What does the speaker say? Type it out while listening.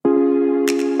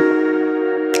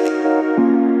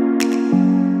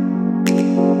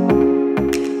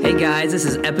guys. This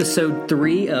is episode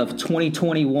 3 of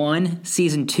 2021,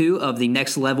 season 2 of the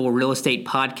Next Level Real Estate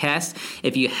podcast.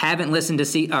 If you haven't listened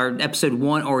to our episode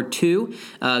 1 or 2,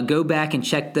 go back and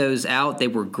check those out. They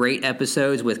were great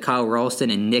episodes with Kyle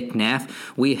Ralston and Nik Naff.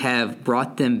 We have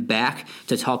brought them back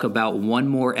to talk about one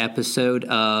more episode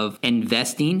of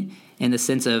investing in the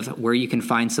sense of where you can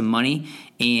find some money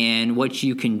and what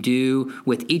you can do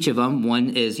with each of them. One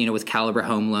is, with Caliber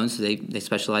Home Loans. So they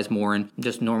specialize more in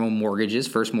just normal mortgages,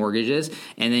 first mortgages.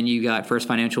 And then you got First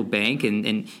Financial Bank,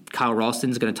 and Kyle Ralston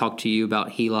is going to talk to you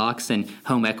about HELOCs and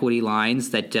home equity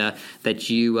lines that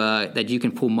you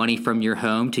can pull money from your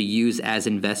home to use as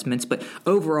investments. But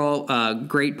overall,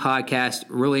 great podcast.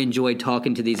 Really enjoyed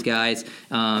talking to these guys.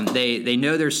 They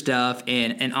know their stuff,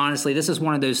 and honestly, this is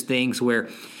one of those things where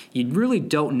you really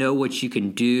don't know what you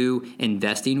can do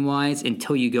investing-wise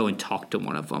until you go and talk to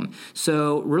one of them.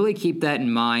 So really keep that in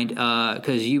mind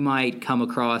because you might come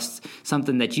across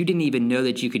something that you didn't even know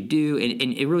that you could do, and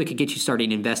it really could get you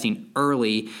started investing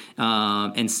early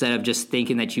instead of just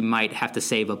thinking that you might have to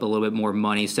save up a little bit more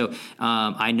money. So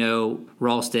I know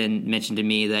Ralston mentioned to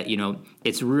me that,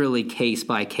 it's really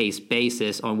case-by-case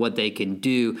basis on what they can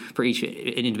do for each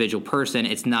individual person.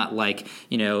 It's not like,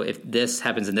 if this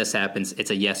happens and this happens,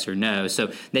 it's a yes or no.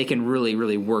 So they can really,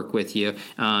 really work with you.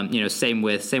 Same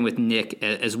with Nick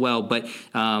as well. But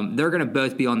they're going to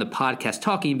both be on the podcast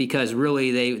talking because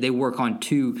really they work on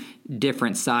two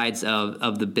different sides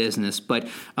of the business. But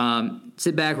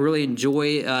sit back, really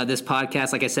enjoy this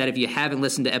podcast. Like I said, if you haven't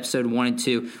listened to episode 1 and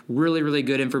 2, really, really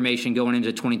good information going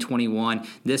into 2021.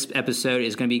 This episode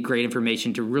is going to be great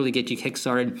information to really get you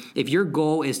kickstarted. If your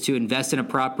goal is to invest in a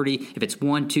property, if it's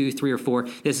 1, 2, 3, or 4,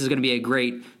 this is going to be a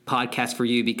great podcast for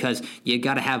you because you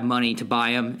got to have money to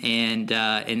buy them, and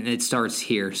it starts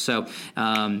here. So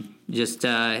just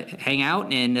hang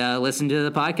out and listen to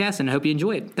the podcast, and I hope you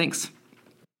enjoy it. Thanks.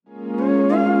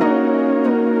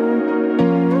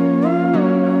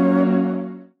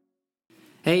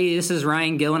 Hey, this is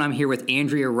Ryan Gillen. I'm here with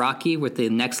Andrea Rocky with the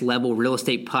Next Level Real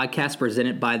Estate Podcast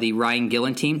presented by the Ryan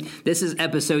Gillen team. This is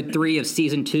episode 3 of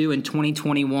season 2 in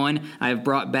 2021. I've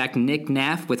brought back Nik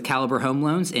Naff with Caliber Home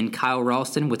Loans and Kyle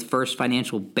Ralston with First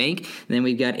Financial Bank. And then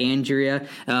we've got Andrea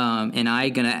and I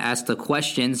going to ask the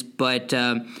questions, but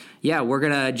we're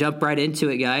going to jump right into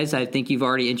it, guys. I think you've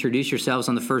already introduced yourselves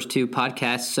on the first 2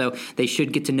 podcasts, so they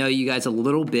should get to know you guys a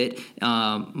little bit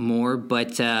more,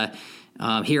 but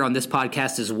here on this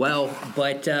podcast as well.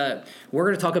 But we're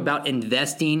going to talk about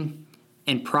investing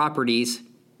in properties,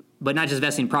 but not just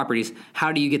investing in properties.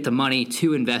 How do you get the money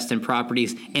to invest in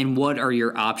properties, and what are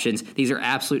your options? These are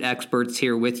absolute experts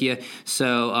here with you.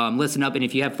 So listen up, and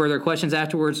if you have further questions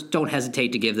afterwards, don't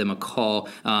hesitate to give them a call.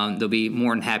 They'll be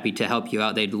more than happy to help you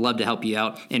out. They'd love to help you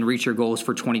out and reach your goals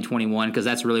for 2021 because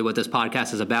that's really what this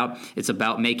podcast is about. It's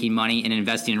about making money and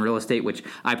investing in real estate, which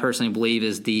I personally believe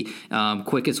is the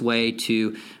quickest way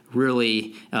to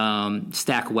really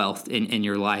stack wealth in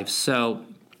your life. So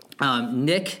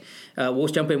Nick, we'll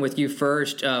jump in with you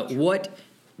first.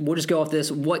 We'll just go off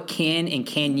this. What can and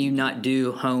can you not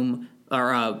do home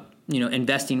or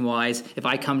investing wise? If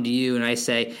I come to you and I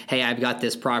say, "Hey, I've got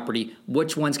this property,"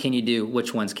 which ones can you do?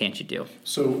 Which ones can't you do?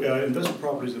 So investment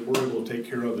properties that we're able to take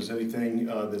care of is anything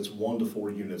that's 1 to 4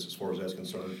 units as far as that's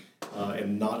concerned,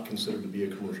 and not considered to be a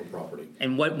commercial property.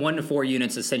 And what 1 to 4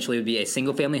 units essentially would be a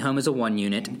single family home is a 1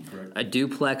 unit, Correct. A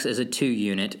duplex is a 2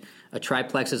 unit. A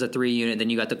triplex is a 3 unit, then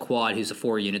you got the quad who's a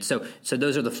 4 unit. So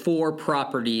those are the 4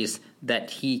 properties that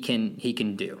he can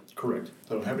do. Correct.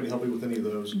 So I'm happy to help you with any of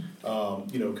those.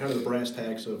 Kind of the brass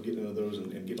tacks of getting into those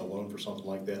and getting a loan for something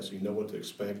like that, so you know what to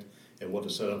expect and what to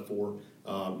set up for.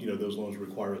 Those loans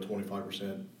require a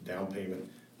 25% down payment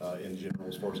in general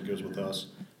as far as it goes with us.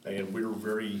 And we're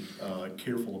very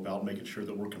careful about making sure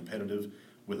that we're competitive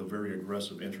with a very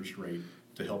aggressive interest rate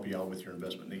to help you out with your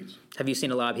investment needs. Have you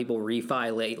seen a lot of people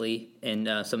refi lately in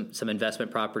some investment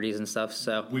properties and stuff?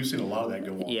 So we've seen a lot of that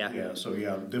go on. Yeah. So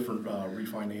different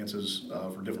refinances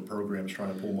for different programs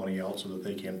trying to pull money out so that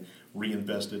they can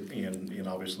reinvest it and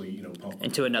obviously pump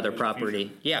into another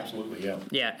property. Yeah, absolutely. Yeah.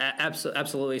 Yeah,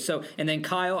 absolutely. So and then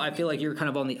Kyle, I feel like you're kind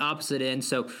of on the opposite end.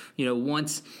 So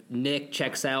once Nick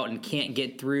checks out and can't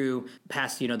get through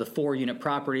past the 4 unit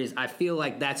properties, I feel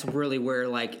like that's really where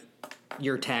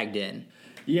you're tagged in.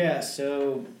 Yeah,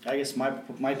 so I guess my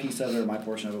piece of it, or my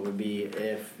portion of it, would be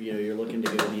if you're looking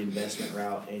to go the investment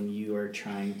route and you are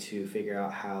trying to figure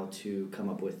out how to come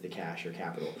up with the cash or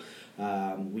capital.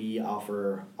 We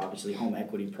offer obviously home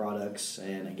equity products,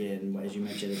 and again, as you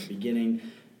mentioned at the beginning,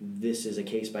 this is a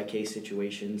case-by-case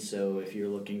situation, so if you're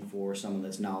looking for someone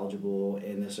that's knowledgeable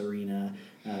in this arena,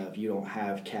 if you don't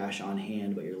have cash on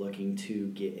hand but you're looking to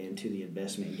get into the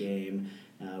investment game,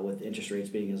 with interest rates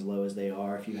being as low as they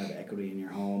are, if you have equity in your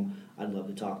home, I'd love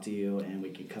to talk to you, and we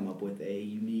can come up with a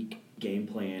unique game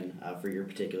plan for your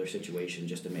particular situation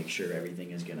just to make sure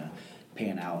everything is going to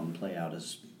pan out and play out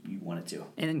as you want it to.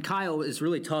 And Kyle is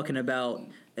really talking about,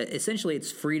 essentially,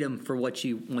 it's freedom for what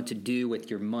you want to do with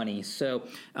your money. So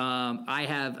I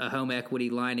have a home equity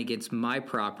line against my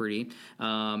property.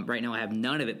 Right now I have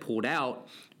none of it pulled out,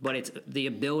 but it's the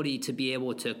ability to be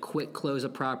able to quick close a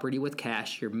property with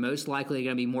cash. You're most likely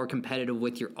going to be more competitive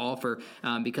with your offer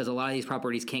because a lot of these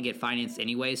properties can't get financed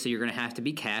anyway, so you're going to have to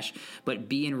be cash. But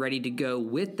being ready to go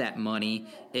with that money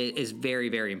is very,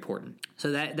 very important.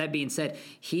 So that being said,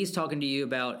 he's talking to you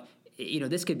about,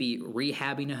 this could be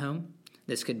rehabbing a home.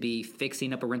 This could be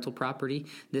fixing up a rental property.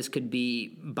 This could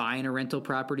be buying a rental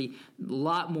property. A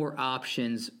lot more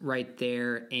options right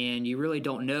there, and you really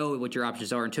don't know what your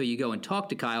options are until you go and talk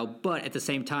to Kyle. But at the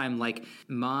same time, like,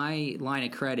 my line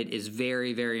of credit is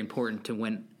very, very important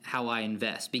to how I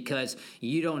invest, because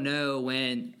you don't know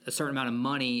when a certain amount of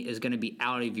money is going to be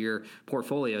out of your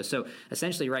portfolio. So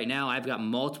essentially right now I've got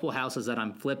multiple houses that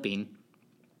I'm flipping,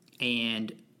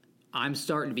 and I'm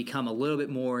starting to become a little bit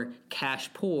more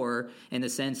cash poor in the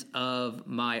sense of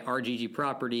my RGG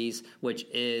Properties, which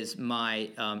is my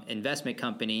investment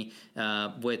company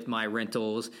with my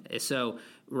rentals. So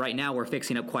right now we're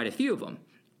fixing up quite a few of them.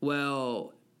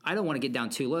 Well, I don't want to get down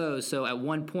too low, so at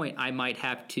one point I might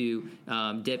have to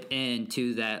dip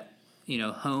into that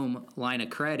home line of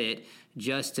credit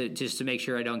just to make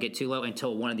sure I don't get too low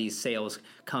until one of these sales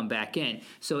come back in.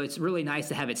 So it's really nice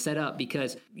to have it set up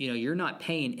because you're not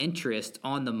paying interest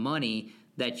on the money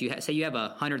that you say you have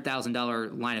a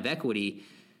 $100,000 line of equity.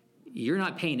 You're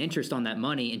not paying interest on that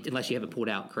money unless you have it pulled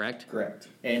out, correct? Correct.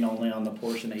 And only on the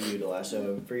portion that you utilize.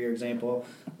 So for your example,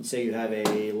 let's say you have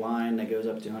a line that goes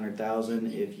up to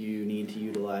 $100,000. If you need to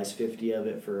utilize 50 of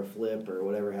it for a flip or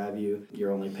whatever have you,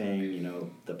 you're only paying,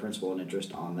 the principal and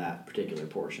interest on that particular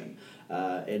portion.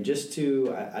 And just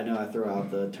to, I know I throw out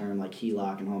the term like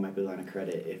HELOC and home equity line of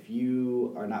credit. If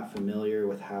you are not familiar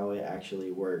with how it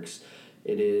actually works,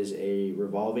 it is a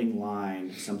revolving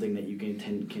line, something that you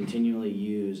can continually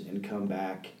use and come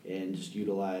back and just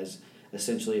utilize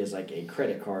essentially as like a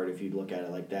credit card if you'd look at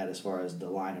it like that as far as the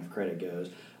line of credit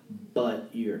goes. But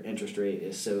your interest rate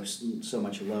is so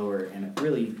much lower and it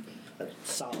really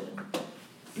solid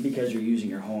because you're using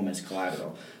your home as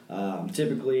collateral.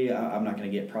 Typically, I'm not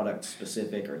going to get product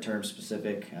specific or term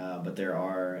specific, but there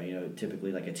are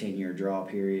typically like a 10-year draw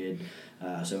period.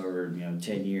 So over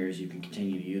 10 years, you can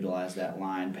continue to utilize that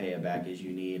line, pay it back as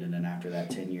you need, and then after that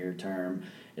 10-year term,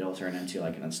 it'll turn into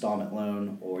like an installment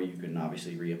loan, or you can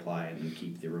obviously reapply and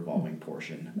keep the revolving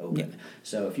portion open. Yeah.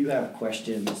 So if you have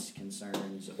questions,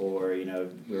 concerns, or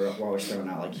we're always throwing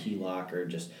out like HELOC or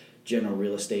just general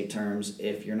real estate terms.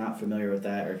 If you're not familiar with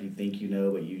that, or if you think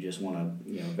but you just want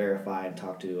to verify and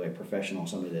talk to a professional,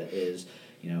 somebody that is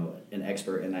an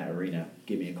expert in that arena,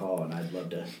 give me a call and I'd love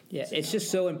to. Yeah, it's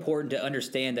just so important to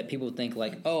understand that people think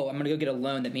like, oh, I'm going to go get a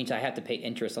loan. That means I have to pay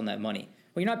interest on that money.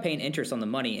 Well, you're not paying interest on the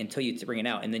money until you bring it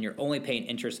out, and then you're only paying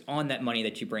interest on that money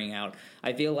that you bring out.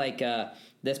 I feel like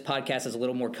this podcast is a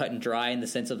little more cut and dry in the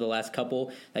sense of the last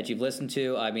couple that you've listened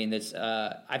to. I mean,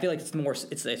 I feel like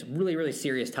it's a really, really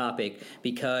serious topic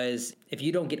because if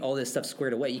you don't get all this stuff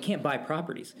squared away, you can't buy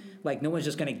properties. Like, no one's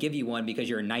just going to give you one because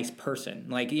you're a nice person.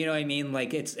 Like, you know what I mean?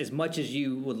 Like, it's as much as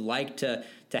you would like to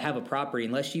have a property,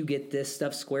 unless you get this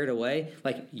stuff squared away,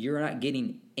 like, you're not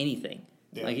getting anything.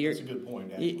 Yeah, like that's a good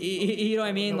point. You know what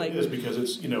I mean? No, it is because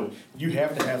it's you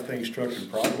have to have things structured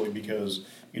properly because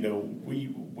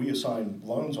we assign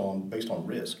loans based on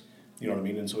risk. You know what I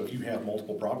mean? And so if you have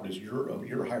multiple properties, you're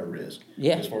a higher risk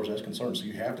as far as that's concerned. So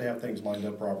you have to have things lined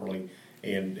up properly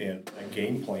and a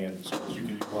game plan so that you can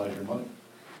utilize your money.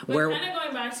 But kind of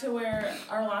going back to where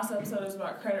our last episode was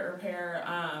about credit repair.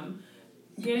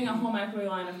 Getting a home equity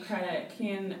line of credit,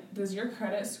 does your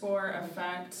credit score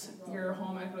affect your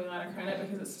home equity line of credit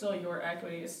because it's still your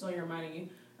equity, it's still your money?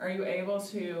 Are you able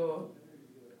to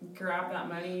grab that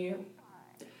money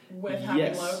with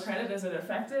having low credit? Does it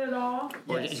affect it at all?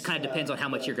 Or it just kind of depends on how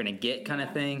much you're going to get kind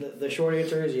of thing? The short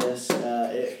answer is yes.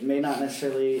 It may not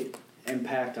necessarily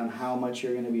impact on how much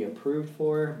you're going to be approved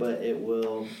for, but it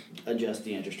will adjust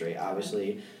the interest rate.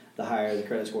 Obviously, the higher the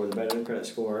credit score, the better the credit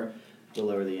score, the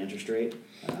lower the interest rate.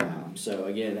 So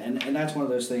again, and that's one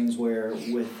of those things where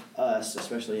with us,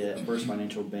 especially at First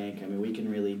Financial Bank, I mean, we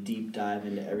can really deep dive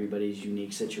into everybody's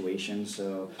unique situation.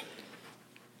 So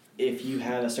if you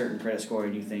have a certain credit score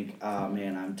and you think, oh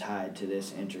man, I'm tied to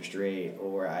this interest rate,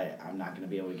 or I'm not going to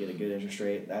be able to get a good interest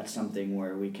rate, that's something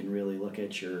where we can really look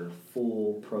at your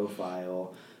full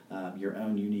profile, your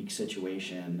own unique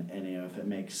situation, and if it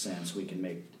makes sense, we can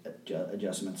make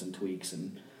adjustments and tweaks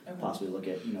and possibly look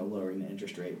at lowering the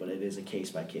interest rate. But it is a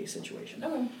case by case situation.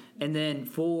 Okay. And then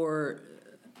for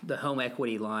the home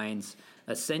equity lines,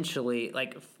 essentially,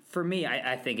 like for me,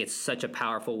 I think it's such a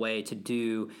powerful way to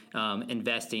do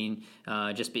investing.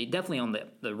 Definitely on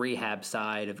the rehab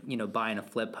side of buying a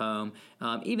flip home,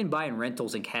 even buying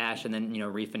rentals in cash and then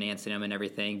refinancing them and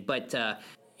everything. But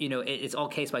it's all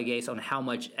case by case on how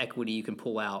much equity you can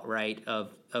pull out, right,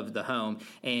 of the home.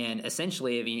 And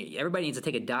essentially, everybody needs to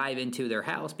take a dive into their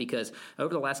house because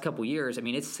over the last couple of years,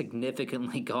 it's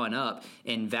significantly gone up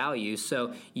in value.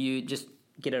 So you just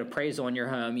get an appraisal on your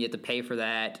home. You have to pay for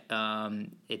that.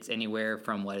 It's anywhere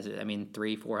from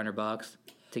 $300-$400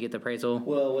 to get the appraisal.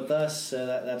 Well, with us,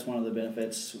 that's one of the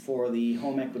benefits. For the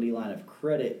home equity line of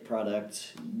credit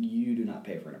product, you do not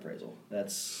pay for an appraisal.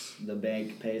 That's the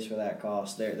bank pays for that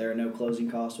cost. There are no closing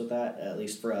costs with that. At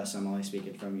least for us, I'm only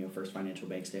speaking from First Financial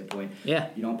Bank standpoint. Yeah,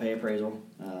 you don't pay appraisal.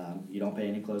 You don't pay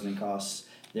any closing costs.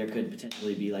 There could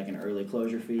potentially be like an early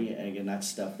closure fee, and again, that's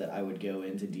stuff that I would go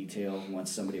into detail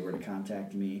once somebody were to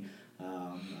contact me.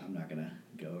 I'm not gonna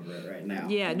go over it right now.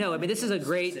 Yeah, no, this is a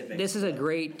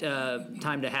great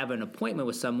time to have an appointment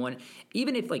with someone.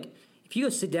 Even if you go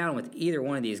sit down with either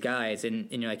one of these guys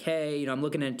and you're like, hey, I'm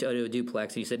looking into a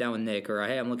duplex, and you sit down with Nick, or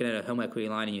hey, I'm looking at a home equity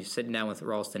line, and you're sitting down with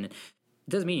Ralston. It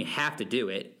doesn't mean you have to do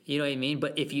it, you know what I mean?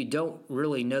 But if you don't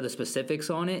really know the specifics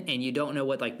on it, and you don't know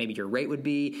what maybe your rate would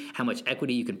be, how much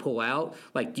equity you can pull out,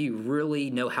 do you really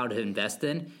know how to invest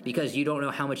in? Because you don't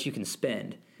know how much you can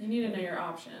spend. You need to know your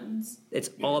options. It's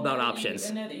all about options.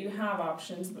 And know that you have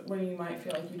options, but when you might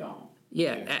feel like you don't.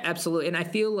 Yeah, absolutely. And I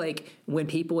feel like when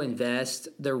people invest,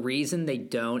 the reason they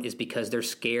don't is because they're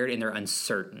scared and they're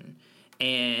uncertain.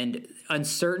 And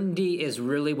uncertainty is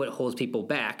really what holds people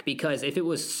back, because if it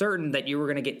was certain that you were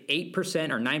going to get 8%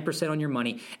 or 9% on your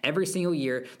money every single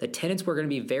year, the tenants were going to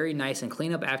be very nice and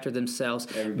clean up after themselves.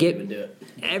 Everybody would do it.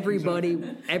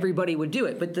 Everybody would do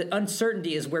it. But the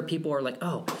uncertainty is where people are like,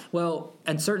 oh, well,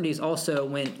 uncertainty is also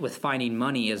with finding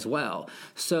money as well.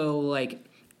 So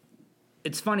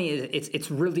it's funny,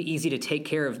 it's really easy to take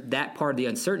care of that part of the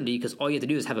uncertainty, because all you have to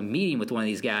do is have a meeting with one of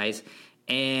these guys,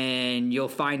 and you'll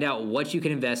find out what you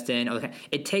can invest in.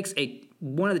 It takes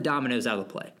one of the dominoes out of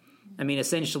the play.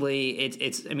 Essentially,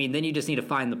 then you just need to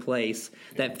find the place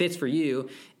that fits for you,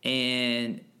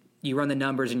 and you run the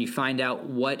numbers and you find out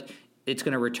what it's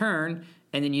going to return,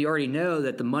 and then you already know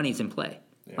that the money's in play.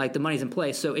 Yeah. The money's in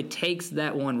play. So it takes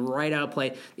that one right out of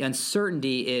play. The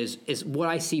uncertainty is what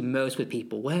I see most with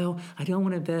people. Well, I don't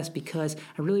want to invest because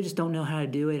I really just don't know how to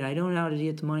do it. I don't know how to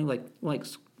get the money.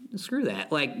 Screw that.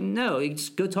 No, you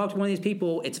just go talk to one of these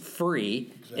people. It's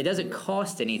free. Exactly. It doesn't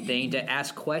cost anything to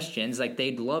ask questions.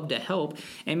 They'd love to help.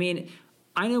 I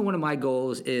know one of my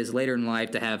goals is later in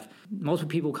life to have multiple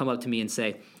people come up to me and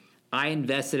say, I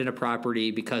invested in a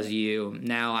property because of you.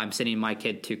 Now I'm sending my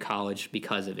kid to college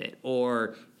because of it.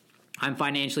 Or I'm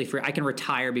financially free. I can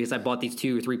retire because I bought these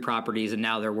 2 or 3 properties and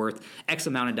now they're worth X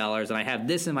amount of dollars, and I have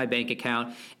this in my bank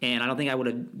account, and I don't think I would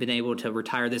have been able to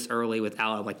retire this early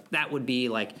without that would be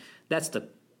that's the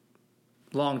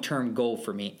long-term goal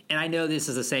for me. And I know this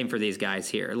is the same for these guys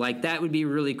here. That would be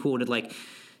really cool to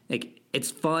it's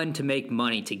fun to make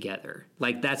money together.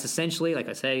 That's essentially, like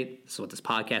I say, this is what this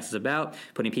podcast is about,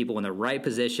 putting people in the right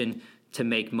position to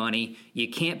make money. You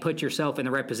can't put yourself in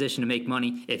the right position to make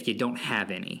money if you don't have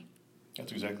any.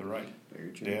 That's exactly right. Very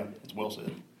true. Yeah, it's well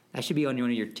said. That should be on one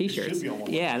of your T-shirts. It should be on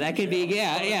one. Yeah, that could be.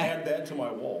 Yeah. Add that to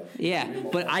my wall. Yeah,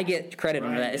 but I get credit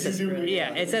under that. It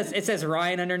says, it says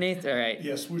Ryan underneath. All right.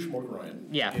 Yeah, swoosh mark Ryan.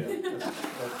 Yeah.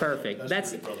 That's perfect.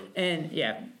 That's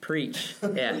Preach.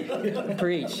 Yeah,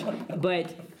 preach.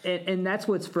 But and that's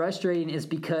what's frustrating is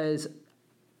because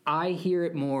I hear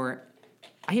it more.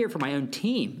 I hear it from my own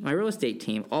team, my real estate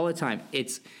team, all the time.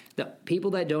 It's the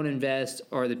people that don't invest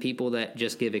are the people that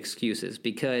just give excuses,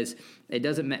 because it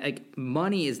doesn't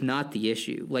money is not the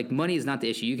issue. Money is not the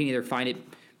issue. You can either find it,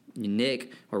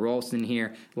 Nick or Ralston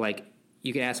here,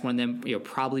 you can ask one of them,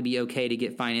 probably be okay to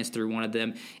get financed through one of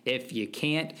them. If you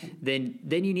can't, then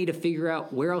you need to figure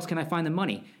out, where else can I find the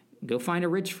money? Go find a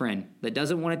rich friend that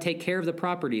doesn't want to take care of the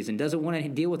properties and doesn't want to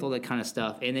deal with all that kind of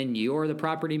stuff. And then you're the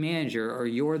property manager, or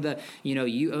you're the,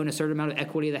 you own a certain amount of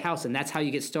equity of the house. And that's how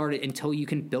you get started until you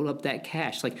can build up that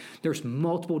cash. There's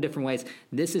multiple different ways.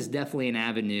 This is definitely an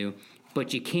avenue,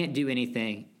 but you can't do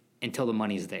anything until the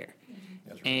money's there.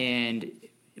 That's right. And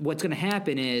what's going to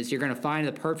happen is you're going to find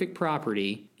the perfect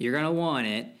property, you're going to want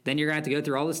it, then you're going to have to go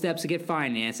through all the steps to get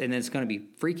financed, and then it's going to be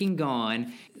freaking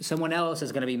gone. Someone else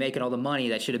is going to be making all the money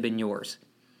that should have been yours.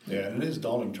 Yeah, and it is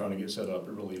daunting trying to get set up.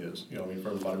 It really is. For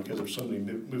everybody, because there's so many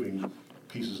moving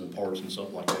pieces and parts and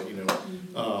stuff like that.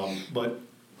 But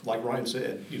like Ryan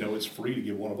said, it's free to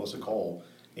give one of us a call,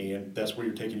 and that's where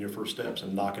you're taking your first steps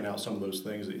and knocking out some of those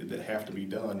things that have to be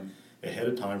done ahead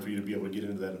of time for you to be able to get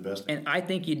into that investment. And I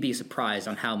think you'd be surprised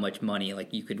on how much money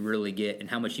you could really get, and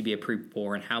how much you'd be approved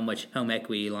for, and how much home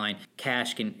equity line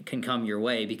cash can come your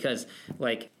way, because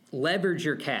leverage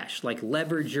your cash,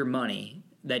 leverage your money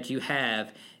that you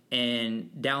have,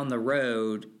 and down the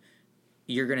road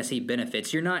you're going to see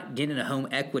benefits. You're not getting a home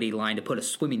equity line to put a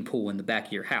swimming pool in the back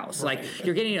of your house. Right.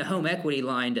 You're getting a home equity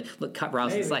line to look.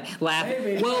 Ralston's laugh.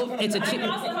 Maybe. Well, it's a I can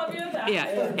also help you with that.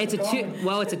 yeah. It's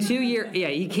a 2 year. Yeah,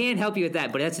 he can help you with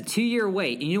that, but that's a 2 year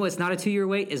wait. And you know what's not a 2 year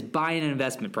wait is buying an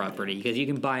investment property, because you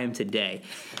can buy them today.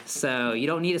 So you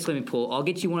don't need a swimming pool. I'll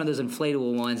get you one of those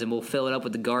inflatable ones, and we'll fill it up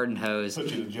with the garden hose.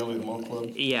 Put you in the Jelly of the Month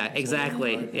Club. Yeah,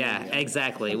 exactly. Yeah,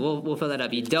 exactly. We'll fill that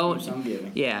up. You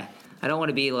don't. Yeah. I don't want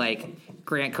to be like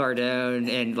Grant Cardone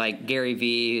and Gary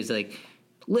Vee, who's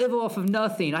live off of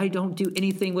nothing. I don't do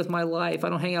anything with my life. I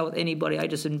don't hang out with anybody. I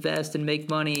just invest and make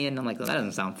money. And I'm like, well, that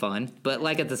doesn't sound fun. But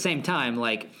at the same time,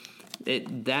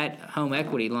 that home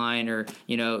equity line, or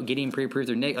getting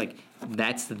pre-approved or Nik,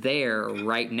 that's there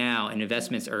right now, and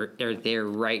investments are there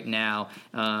right now.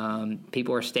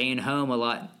 People are staying home a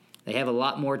lot. They have a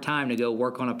lot more time to go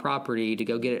work on a property, to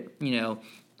go get it,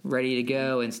 ready to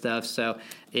go and stuff. So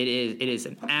it is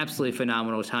an absolutely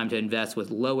phenomenal time to invest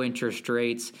with low interest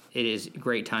rates. It is a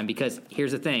great time, because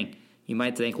here's the thing. You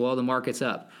might think, well, the market's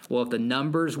up. Well, if the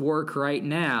numbers work right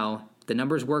now in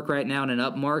an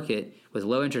up market with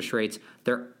low interest rates,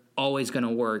 they're always going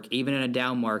to work, even in a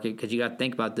down market, because you got to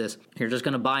think about this. You're just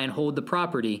going to buy and hold the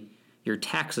property. Your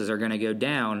taxes are going to go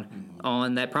down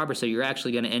on that property, so you're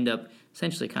actually going to end up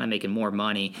essentially kind of making more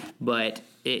money. But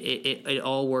it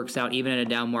all works out. Even in a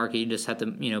down market, you just have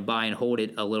to buy and hold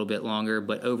it a little bit longer.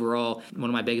 But overall, one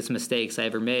of my biggest mistakes I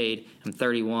ever made, I'm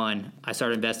 31. I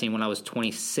started investing when I was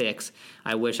 26.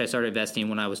 I wish I started investing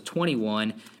when I was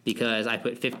 21, because I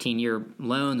put 15-year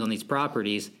loans on these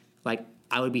properties.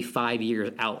 I would be 5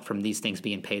 years out from these things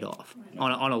being paid off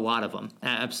on a lot of them.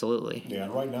 Absolutely. Yeah,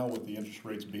 and right now with the interest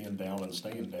rates being down and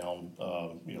staying down,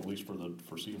 at least for the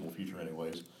foreseeable future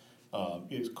anyways,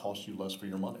 it costs you less for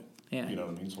your money. Yeah. You know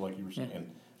what I mean? So like you were saying,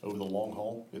 over the long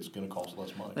haul, it's going to cost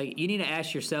less money. You need to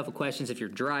ask yourself a question. If you're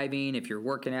driving, if you're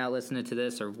working out, listening to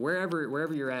this, or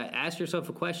wherever you're at, ask yourself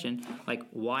a question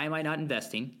why am I not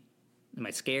investing? Am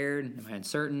I scared? Am I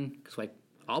uncertain? Because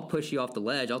I'll push you off the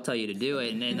ledge. I'll tell you to do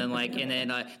it, and then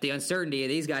the uncertainty.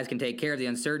 These guys can take care of the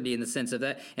uncertainty in the sense of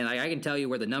that, and I can tell you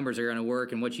where the numbers are going to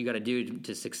work and what you got to do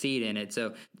to succeed in it.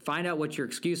 So find out what your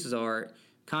excuses are.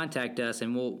 Contact us,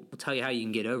 and we'll tell you how you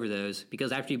can get over those.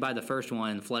 Because after you buy the first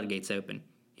one, the floodgates open.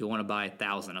 You'll want to buy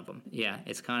 1,000 of them. Yeah,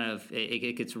 it's kind of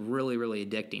it gets really, really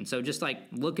addicting. So just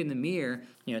look in the mirror.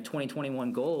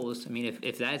 2021 goals. I mean,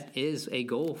 if that is a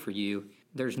goal for you,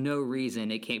 there's no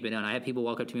reason it can't be done. I have people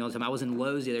walk up to me all the time. I was in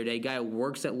Lowe's the other day. A guy who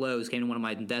works at Lowe's came to one of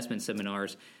my investment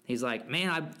seminars. He's like,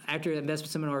 man, after the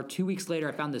investment seminar, 2 weeks later,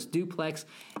 I found this duplex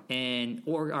in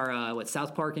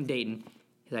South Park in Dayton.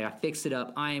 He's like, I fixed it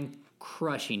up. I am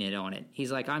crushing it on it.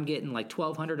 He's like, I'm getting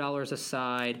 $1,200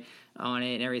 aside on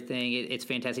it and everything. It's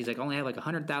fantastic. He's like, I only have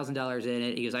 $100,000 in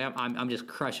it. He goes, I'm just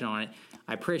crushing on it.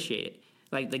 I appreciate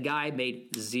it. The guy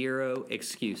made zero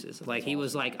excuses. He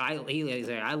was like, I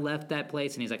left that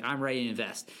place, and he's like, I'm ready to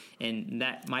invest. And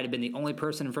that might have been the only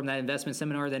person from that investment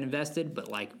seminar that invested,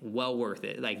 but well worth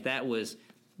it. That was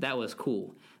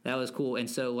cool. That was cool. And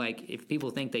so if people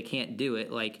think they can't do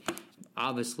it,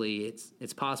 obviously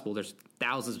it's possible. There's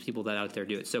thousands of people that out there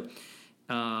do it. So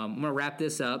I'm going to wrap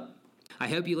this up. I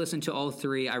hope you listened to all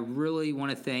three. I really want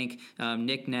to thank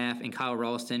Nik Naff and Kyle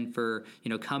Ralston for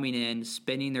coming in,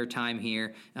 spending their time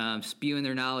here, spewing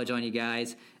their knowledge on you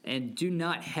guys. And do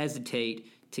not hesitate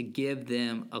to give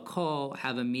them a call,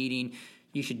 have a meeting.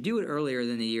 You should do it earlier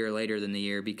than the year, later than the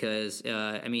year, because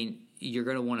you're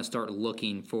going to want to start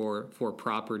looking for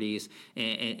properties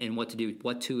and what to do,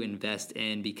 what to invest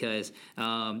in, because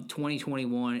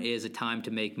 2021 is a time to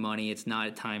make money. It's not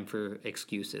a time for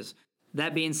excuses.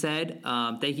 That being said,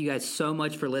 thank you guys so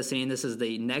much for listening. This is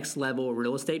the Next Level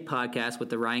Real Estate Podcast with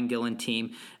the Ryan Gillen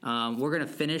team. We're going to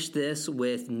finish this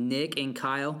with Nick and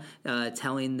Kyle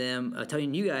telling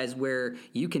you guys where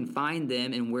you can find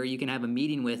them and where you can have a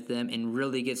meeting with them and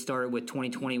really get started with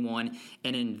 2021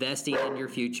 and investing in your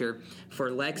future. For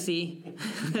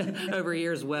Lexi over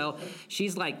here as well,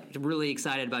 she's like really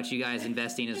excited about you guys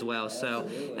investing as well. So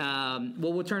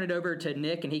we'll turn it over to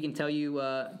Nick and he can tell you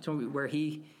where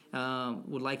he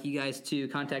would like you guys to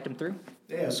contact him through.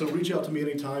 Yeah, so reach out to me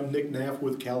anytime. Nick Naff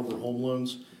with Caliber Home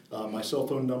Loans. My cell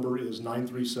phone number is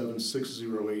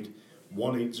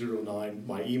 937-608-1809.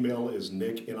 My email is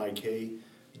nick.naff,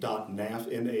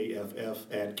 N-A-F-F,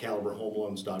 at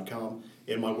caliberhomeloans.com.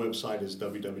 And my website is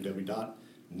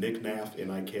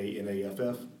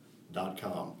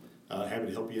www.nicknaff.com. Happy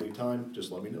to help you anytime.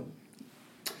 Just let me know.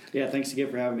 Yeah, thanks again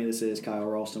for having me. This is Kyle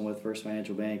Ralston with First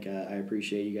Financial Bank. I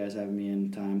appreciate you guys having me in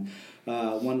time.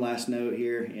 One last note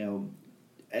here,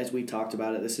 as we talked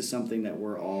about it, this is something that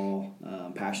we're all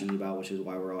passionate about, which is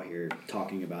why we're all here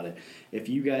talking about it. If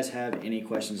you guys have any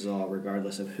questions at all,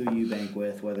 regardless of who you bank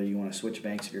with, whether you want to switch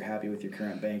banks, if you're happy with your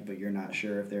current bank but you're not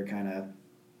sure if they're kind of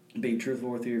being truthful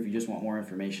with you, if you just want more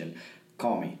information,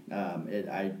 call me.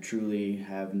 I truly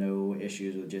have no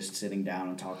issues with just sitting down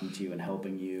and talking to you and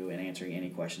helping you and answering any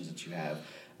questions that you have.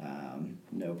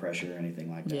 No pressure or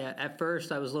anything like that. Yeah, at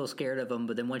first I was a little scared of him,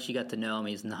 but then once you got to know him,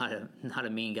 he's not a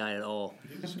mean guy at all.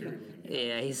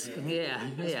 Yeah, As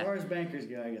far as bankers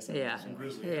go, I guess. Yeah.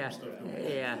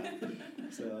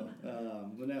 So,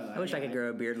 but no. I wish I could grow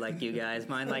a beard like you guys.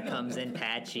 Mine comes in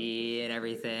patchy and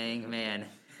everything, man.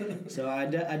 So I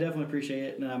definitely appreciate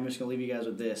it, and I'm just going to leave you guys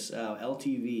with this.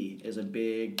 LTV is a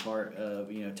big part of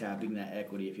tapping that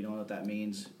equity. If you don't know what that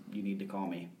means, you need to call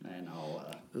me, and I'll...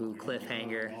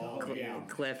 cliffhanger.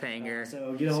 Cliffhanger.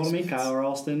 So get a hold of me, Kyle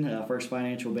Ralston, First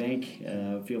Financial Bank.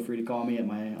 Feel free to call me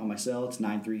on my cell. It's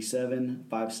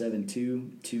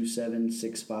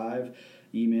 937-572-2765.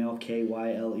 Email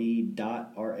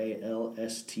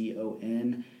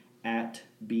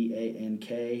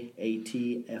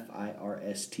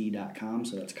kyle.ralston@bankatfirst.com.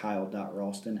 So that's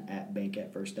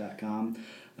kyle.ralston@bankatfirst.com.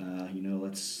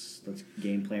 Let's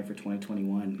game plan for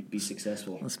 2021. Be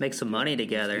successful. Let's make some money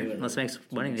together. Let's make some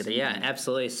money together. Yeah,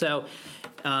 absolutely. So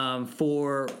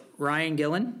for Ryan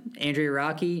Gillen, Andrea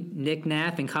Rocky, Nik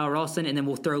Naff, and Kyle Ralston, and then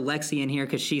we'll throw Lexi in here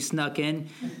because she snuck in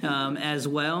as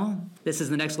well. This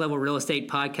is the Next Level Real Estate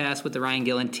Podcast with the Ryan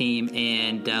Gillen team,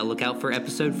 and look out for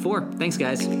episode 4. Thanks,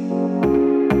 guys.